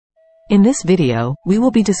In this video, we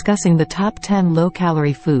will be discussing the top 10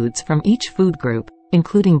 low-calorie foods from each food group,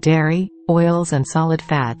 including dairy, oils and solid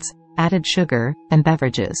fats, added sugar, and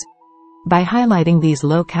beverages. By highlighting these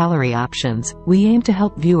low-calorie options, we aim to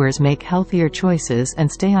help viewers make healthier choices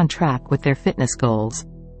and stay on track with their fitness goals.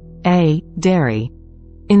 A. Dairy.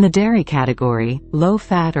 In the dairy category,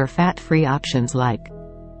 low-fat or fat-free options like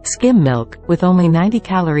skim milk, with only 90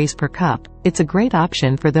 calories per cup, it's a great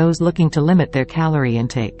option for those looking to limit their calorie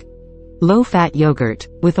intake. Low-fat yogurt,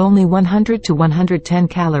 with only 100 to 110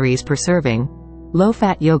 calories per serving.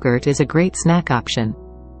 Low-fat yogurt is a great snack option.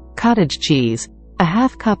 Cottage cheese. A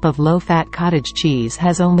half cup of low-fat cottage cheese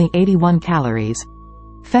has only 81 calories.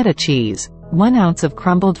 Feta cheese. 1 ounce of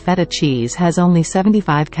crumbled feta cheese has only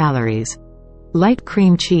 75 calories. Light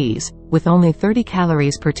cream cheese, with only 30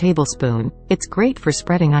 calories per tablespoon, it's great for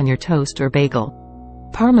spreading on your toast or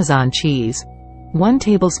bagel. Parmesan cheese. 1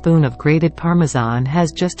 tablespoon of grated Parmesan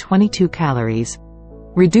has just 22 calories.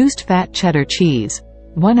 Reduced fat cheddar cheese.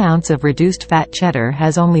 1 ounce of reduced fat cheddar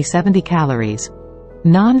has only 70 calories.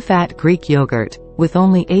 Non-fat Greek yogurt, with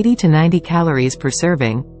only 80 to 90 calories per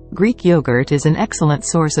serving, Greek yogurt is an excellent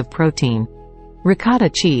source of protein. Ricotta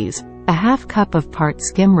cheese. A half cup of part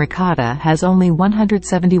skim ricotta has only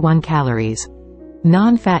 171 calories.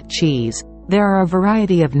 Non-fat cheese. There are a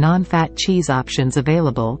variety of non-fat cheese options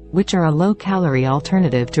available, which are a low-calorie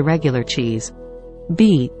alternative to regular cheese.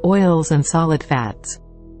 B. Oils and solid fats.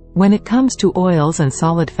 When it comes to oils and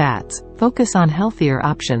solid fats, focus on healthier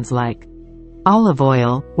options like olive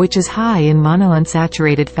oil, which is high in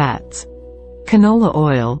monounsaturated fats. Canola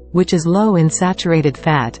oil, which is low in saturated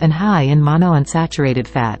fat and high in monounsaturated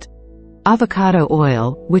fat. Avocado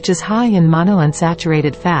oil, which is high in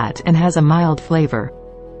monounsaturated fat and has a mild flavor.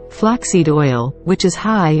 Flaxseed oil, which is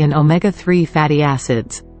high in omega-3 fatty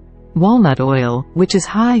acids. Walnut oil, which is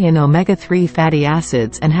high in omega-3 fatty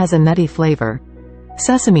acids and has a nutty flavor.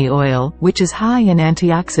 Sesame oil, which is high in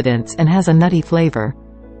antioxidants and has a nutty flavor.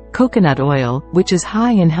 Coconut oil, which is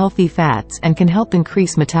high in healthy fats and can help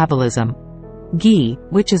increase metabolism. Ghee,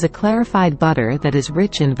 which is a clarified butter that is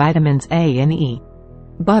rich in vitamins A and E.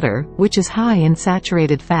 Butter, which is high in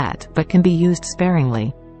saturated fat but can be used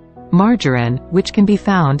sparingly. Margarine, which can be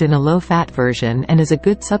found in a low-fat version and is a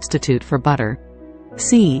good substitute for butter.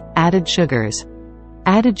 C. Added sugars.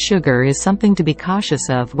 Added sugar is something to be cautious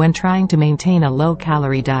of when trying to maintain a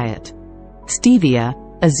low-calorie diet. Stevia,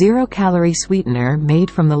 a zero-calorie sweetener made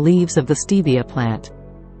from the leaves of the stevia plant.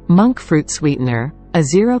 Monk fruit sweetener, a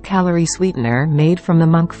zero-calorie sweetener made from the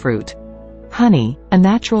monk fruit. Honey, a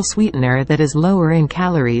natural sweetener that is lower in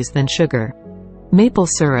calories than sugar. Maple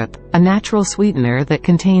syrup, a natural sweetener that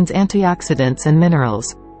contains antioxidants and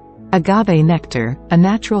minerals. Agave nectar, a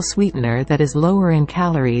natural sweetener that is lower in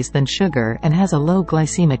calories than sugar and has a low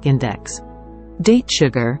glycemic index. Date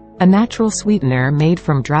sugar, a natural sweetener made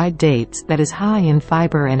from dried dates that is high in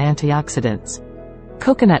fiber and antioxidants.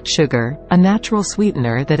 Coconut sugar, a natural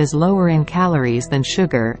sweetener that is lower in calories than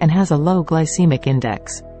sugar and has a low glycemic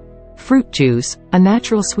index. Fruit juice, a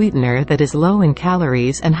natural sweetener that is low in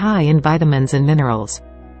calories and high in vitamins and minerals.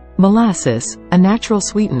 Molasses, a natural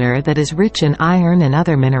sweetener that is rich in iron and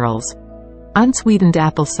other minerals. Unsweetened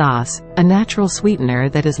apple sauce, a natural sweetener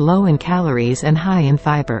that is low in calories and high in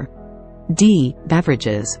fiber. D.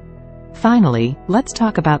 Beverages. Finally, let's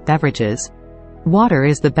talk about beverages. Water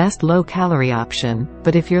is the best low-calorie option,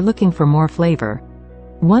 but if you're looking for more flavor,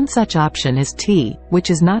 one such option is tea,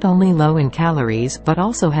 which is not only low in calories but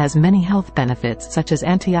also has many health benefits such as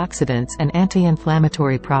antioxidants and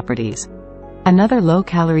anti-inflammatory properties. Another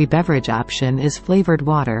low-calorie beverage option is flavored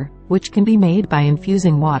water, which can be made by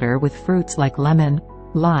infusing water with fruits like lemon,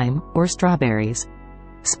 lime, or strawberries.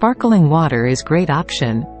 Sparkling water is a great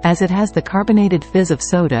option, as it has the carbonated fizz of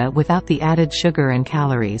soda without the added sugar and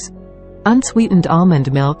calories. Unsweetened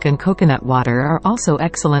almond milk and coconut water are also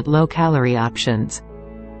excellent low-calorie options.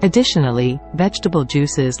 Additionally, vegetable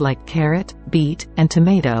juices like carrot, beet, and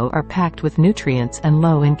tomato are packed with nutrients and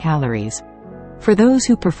low in calories. For those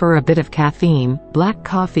who prefer a bit of caffeine, black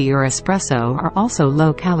coffee or espresso are also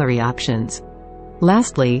low-calorie options.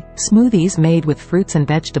 Lastly, smoothies made with fruits and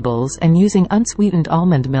vegetables and using unsweetened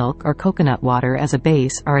almond milk or coconut water as a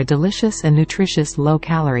base are a delicious and nutritious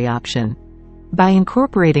low-calorie option. By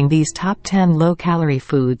incorporating these top 10 low-calorie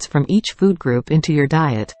foods from each food group into your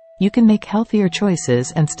diet, you can make healthier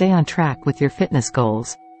choices and stay on track with your fitness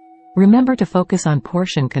goals. Remember to focus on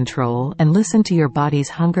portion control and listen to your body's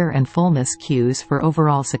hunger and fullness cues for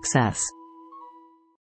overall success.